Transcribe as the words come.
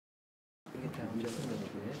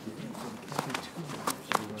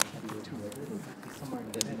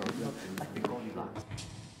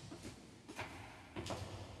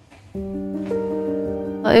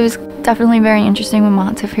It was definitely very interesting when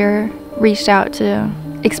Montefiore reached out to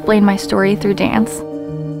explain my story through dance.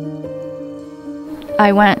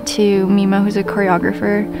 I went to Mimo, who's a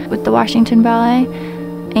choreographer with the Washington Ballet,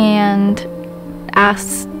 and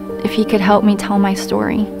asked if he could help me tell my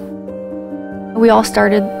story. We all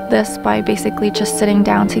started this by basically just sitting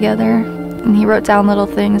down together, and he wrote down little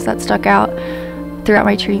things that stuck out throughout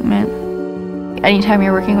my treatment. Anytime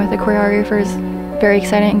you're working with a choreographer is very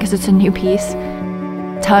exciting because it's a new piece.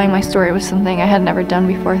 Telling my story was something I had never done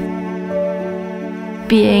before.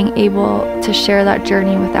 Being able to share that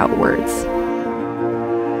journey without words.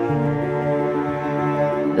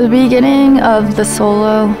 The beginning of the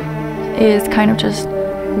solo is kind of just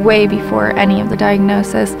way before any of the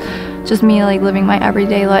diagnosis, just me like living my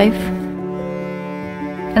everyday life.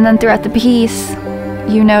 And then throughout the piece,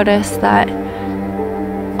 you notice that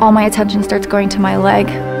all my attention starts going to my leg,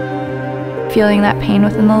 feeling that pain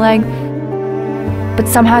within the leg. But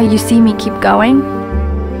somehow you see me keep going.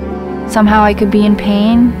 Somehow I could be in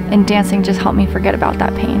pain, and dancing just helped me forget about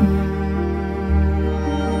that pain.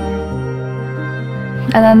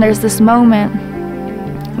 And then there's this moment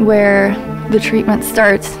where the treatment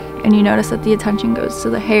starts, and you notice that the attention goes to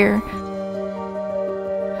the hair.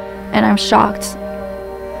 And I'm shocked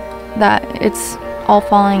that it's all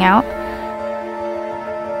falling out.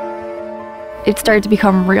 It started to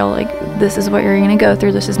become real, like, this is what you're gonna go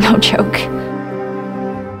through, this is no joke.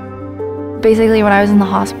 Basically, when I was in the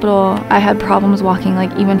hospital, I had problems walking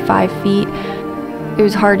like even 5 feet. It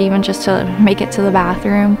was hard even just to make it to the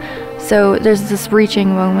bathroom. So there's this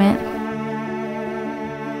reaching moment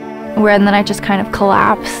where then I just kind of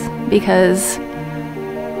collapse because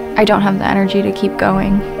I don't have the energy to keep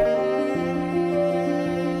going.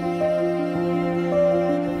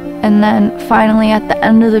 And then finally at the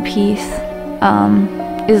end of the piece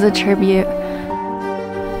is a tribute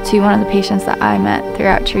to one of the patients that I met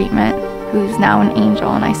throughout treatment, who's now an angel,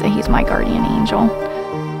 and I say he's my guardian angel.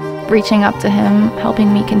 Reaching up to him,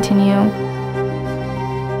 helping me continue.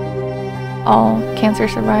 All cancer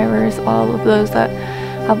survivors, all of those that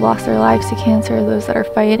have lost their lives to cancer, those that are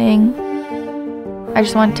fighting. I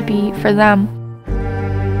just want it to be for them.